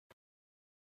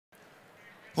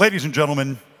Ladies and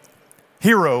gentlemen,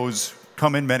 heroes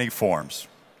come in many forms.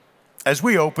 As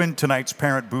we open tonight's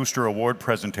Parent Booster Award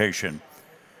presentation,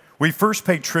 we first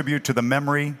pay tribute to the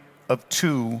memory of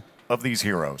two of these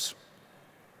heroes.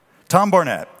 Tom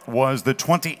Barnett was the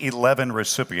 2011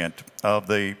 recipient of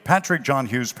the Patrick John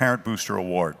Hughes Parent Booster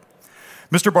Award.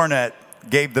 Mr. Barnett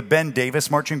gave the Ben Davis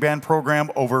Marching Band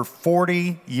program over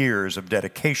 40 years of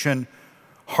dedication,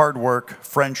 hard work,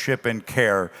 friendship, and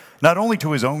care, not only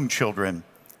to his own children,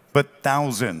 but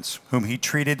thousands whom he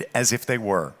treated as if they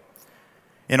were.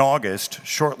 In August,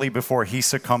 shortly before he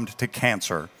succumbed to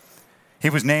cancer, he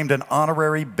was named an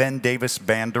honorary Ben Davis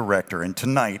Band Director, and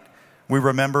tonight we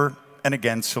remember and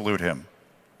again salute him.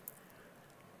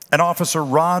 And Officer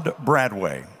Rod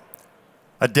Bradway,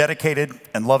 a dedicated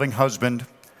and loving husband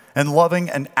and loving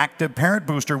and active parent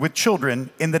booster with children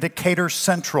in the Decatur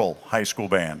Central High School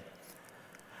Band.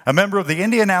 A member of the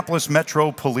Indianapolis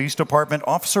Metro Police Department,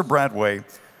 Officer Bradway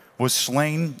was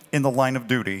slain in the line of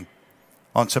duty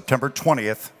on September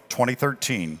 20th,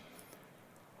 2013,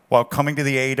 while coming to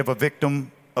the aid of a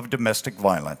victim of domestic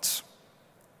violence.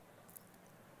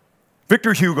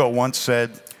 Victor Hugo once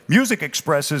said, "Music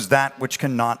expresses that which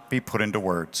cannot be put into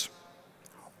words."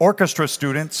 Orchestra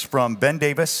students from Ben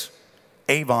Davis,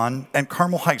 Avon, and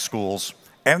Carmel high schools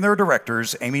and their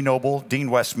directors, Amy Noble,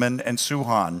 Dean Westman, and Sue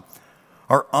Hahn,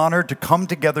 are honored to come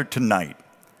together tonight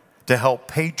to help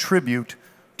pay tribute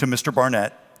to Mr.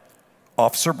 Barnett,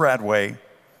 Officer Bradway,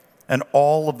 and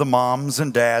all of the moms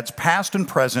and dads, past and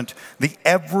present, the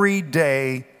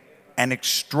everyday and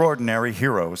extraordinary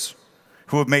heroes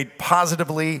who have made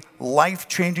positively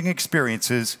life-changing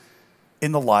experiences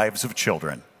in the lives of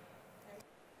children.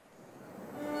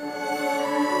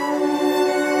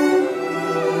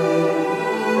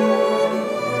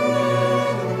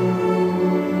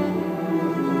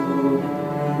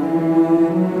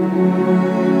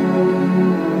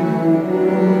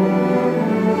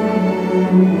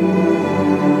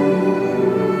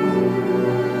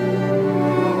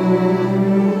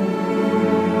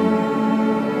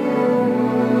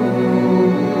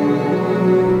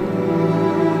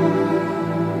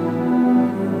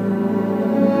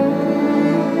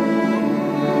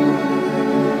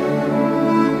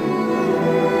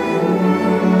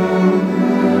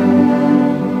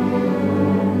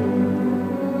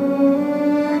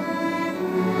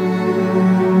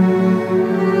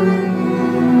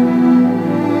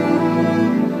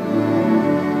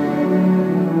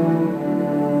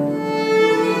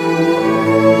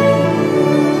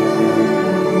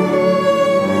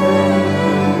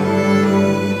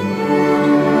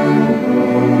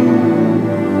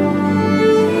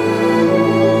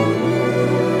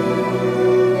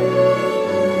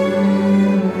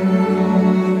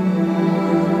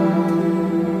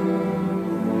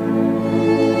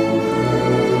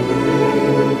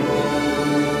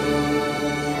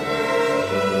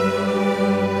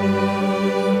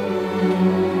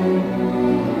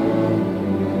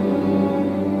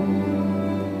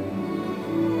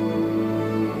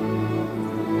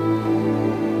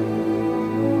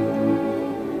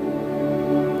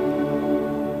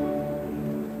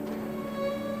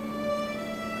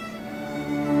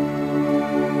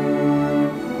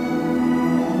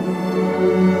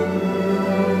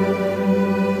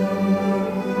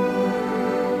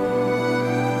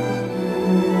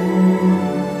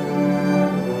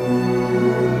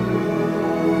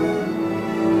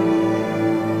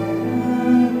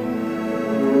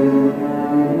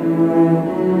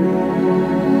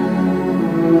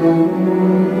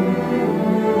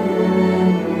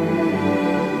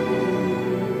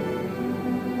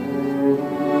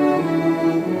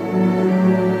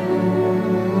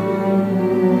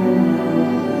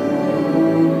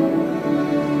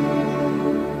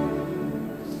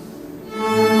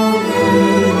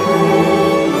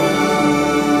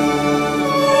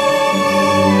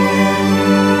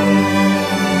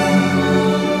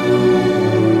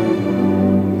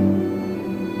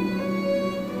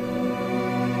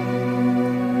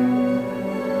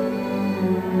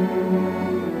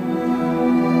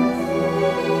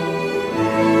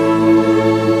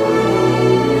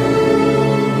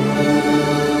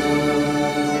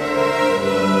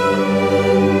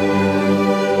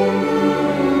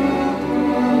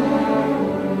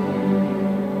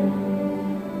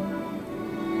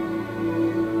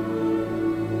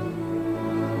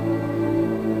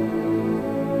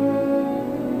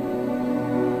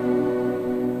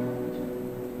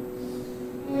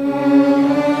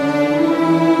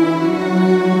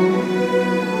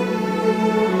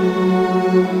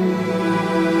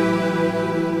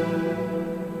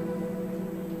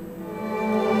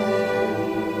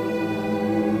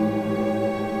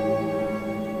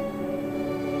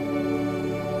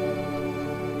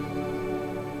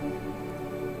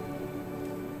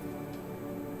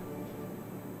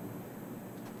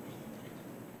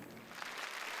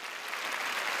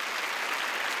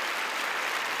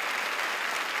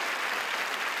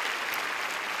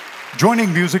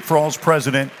 joining Music for All's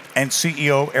president and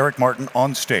CEO Eric Martin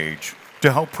on stage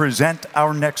to help present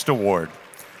our next award.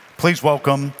 Please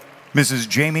welcome Mrs.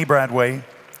 Jamie Bradway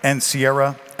and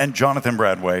Sierra and Jonathan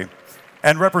Bradway,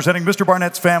 and representing Mr.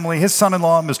 Barnett's family, his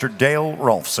son-in-law, Mr. Dale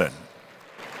Rolfson.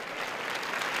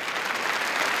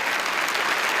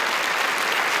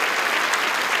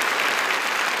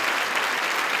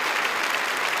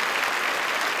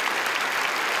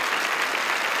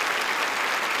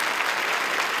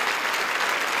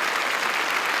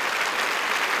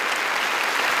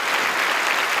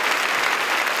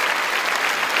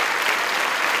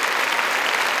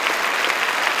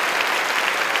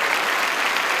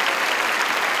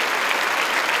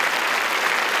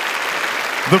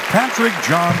 The Patrick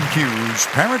John Hughes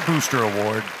Parent Booster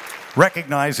Award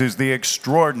recognizes the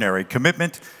extraordinary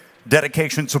commitment,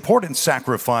 dedication, support, and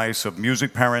sacrifice of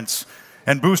music parents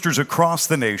and boosters across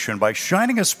the nation by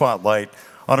shining a spotlight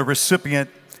on a recipient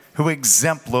who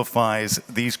exemplifies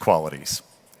these qualities.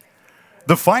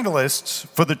 The finalists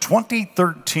for the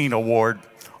 2013 award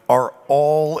are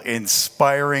all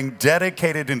inspiring,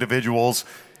 dedicated individuals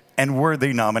and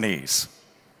worthy nominees.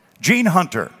 Gene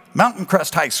Hunter, Mountain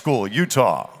Crest High School,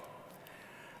 Utah.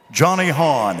 Johnny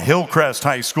Hahn, Hillcrest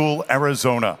High School,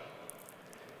 Arizona.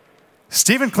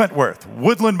 Stephen Clintworth,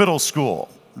 Woodland Middle School,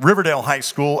 Riverdale High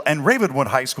School, and Ravenwood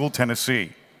High School,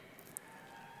 Tennessee.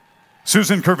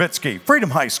 Susan Kurvitsky, Freedom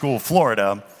High School,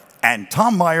 Florida, and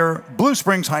Tom Meyer, Blue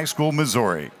Springs High School,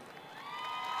 Missouri.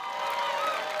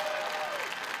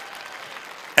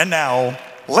 And now,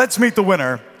 let's meet the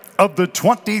winner of the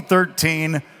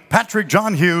 2013 Patrick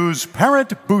John Hughes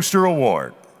Parent Booster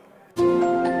Award.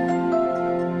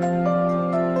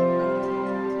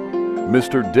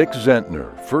 Mr. Dick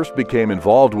Zentner first became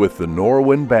involved with the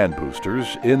Norwin Band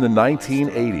Boosters in the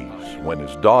 1980s when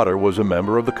his daughter was a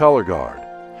member of the Color Guard.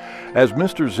 As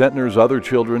Mr. Zentner's other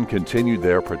children continued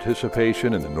their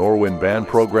participation in the Norwin Band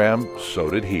program, so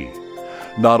did he.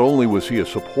 Not only was he a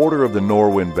supporter of the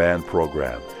Norwin Band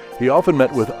program, he often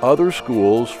met with other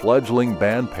schools' fledgling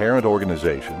band parent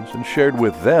organizations and shared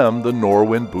with them the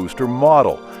Norwin Booster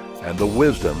model and the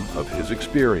wisdom of his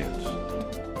experience.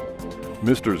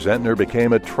 Mr. Zentner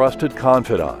became a trusted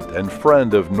confidant and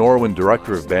friend of Norwin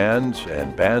Director of Bands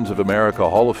and Bands of America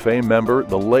Hall of Fame member,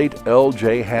 the late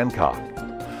L.J. Hancock.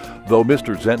 Though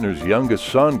Mr. Zentner's youngest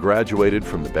son graduated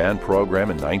from the band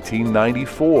program in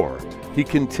 1994, he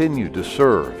continued to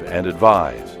serve and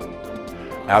advise.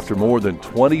 After more than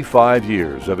 25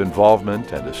 years of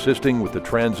involvement and assisting with the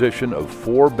transition of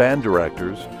 4 band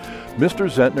directors, Mr.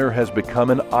 Zentner has become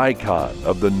an icon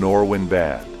of the Norwin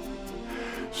Band.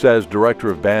 Says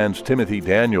Director of Bands Timothy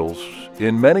Daniels,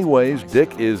 in many ways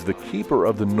Dick is the keeper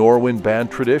of the Norwin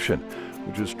Band tradition,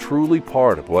 which is truly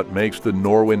part of what makes the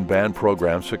Norwin Band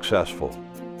program successful.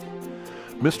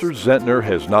 Mr. Zentner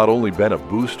has not only been a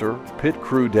booster, pit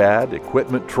crew dad,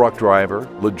 equipment truck driver,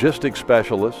 logistics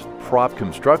specialist, prop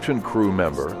construction crew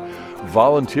member,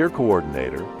 volunteer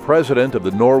coordinator, president of the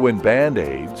Norwin Band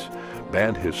Aids,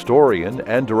 band historian,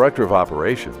 and director of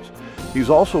operations.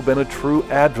 He's also been a true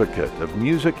advocate of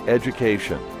music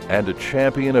education and a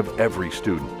champion of every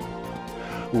student.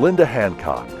 Linda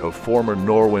Hancock, a former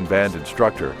Norwin Band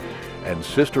instructor and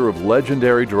sister of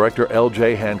legendary director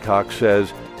L.J. Hancock,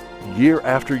 says, year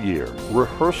after year,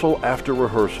 rehearsal after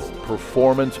rehearsal,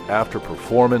 performance after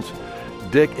performance,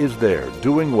 Dick is there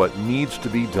doing what needs to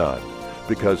be done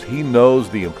because he knows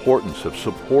the importance of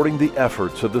supporting the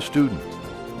efforts of the students.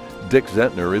 Dick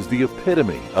Zentner is the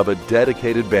epitome of a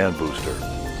dedicated band booster.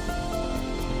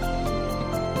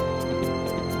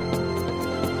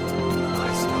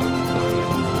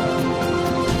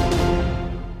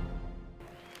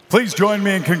 Please join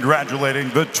me in congratulating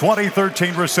the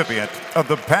 2013 recipient of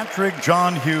the Patrick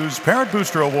John Hughes Parent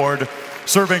Booster Award,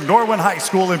 serving Norwin High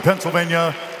School in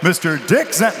Pennsylvania, Mr. Dick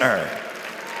Zentner.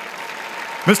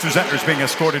 Mr. Zentner is being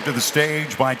escorted to the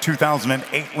stage by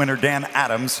 2008 winner Dan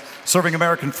Adams, serving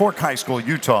American Fork High School,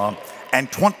 Utah, and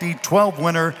 2012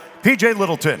 winner P.J.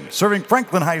 Littleton, serving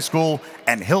Franklin High School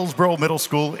and Hillsborough Middle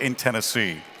School in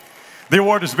Tennessee. The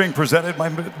award is being presented by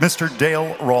Mr.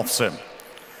 Dale Rolfson.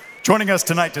 Joining us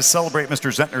tonight to celebrate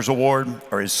Mr. Zentner's award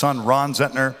are his son, Ron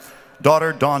Zentner,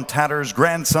 daughter, Dawn Tatters,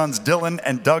 grandsons, Dylan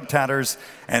and Doug Tatters,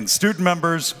 and student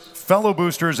members, fellow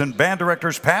boosters, and band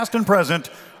directors, past and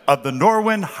present, of the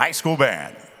Norwin High School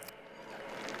Band.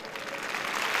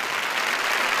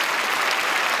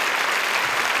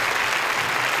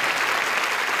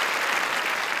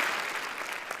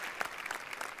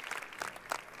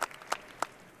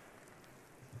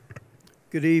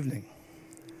 Good evening.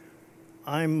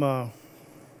 I'm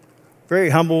very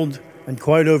humbled and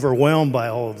quite overwhelmed by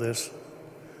all of this.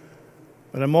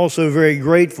 but I'm also very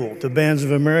grateful to Bands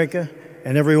of America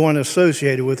and everyone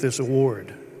associated with this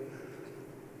award.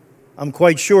 I'm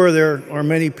quite sure there are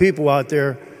many people out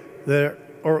there that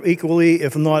are equally,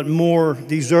 if not more,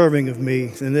 deserving of me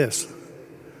than this.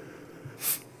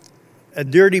 A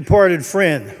dear departed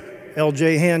friend,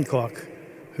 L.J. Hancock,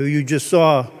 who you just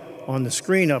saw on the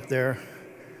screen up there,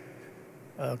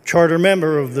 a charter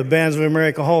member of the Bands of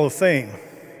America Hall of Fame,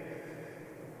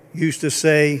 used to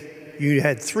say you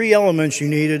had 3 elements you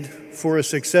needed for a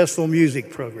successful music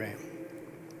program.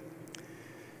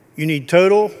 You need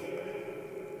total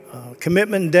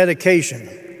commitment and dedication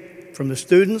from the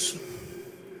students,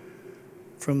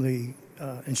 from the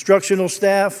instructional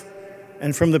staff,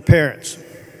 and from the parents.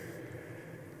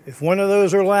 If one of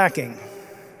those are lacking,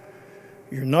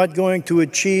 you're not going to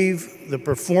achieve the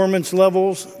performance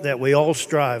levels that we all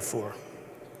strive for.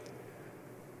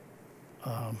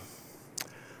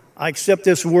 I accept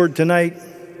this award tonight,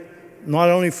 not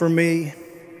only for me,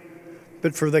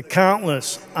 but for the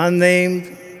countless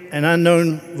unnamed and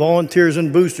unknown volunteers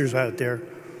and boosters out there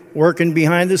working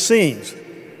behind the scenes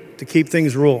to keep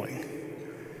things rolling.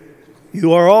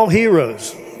 You are all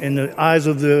heroes in the eyes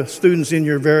of the students in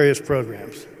your various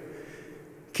programs.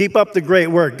 Keep up the great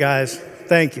work, guys.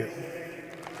 Thank you.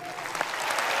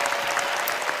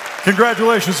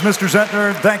 Congratulations, Mr.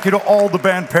 Zentner. Thank you to all the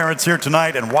band parents here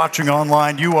tonight and watching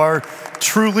online. You are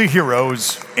truly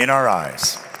heroes in our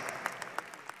eyes.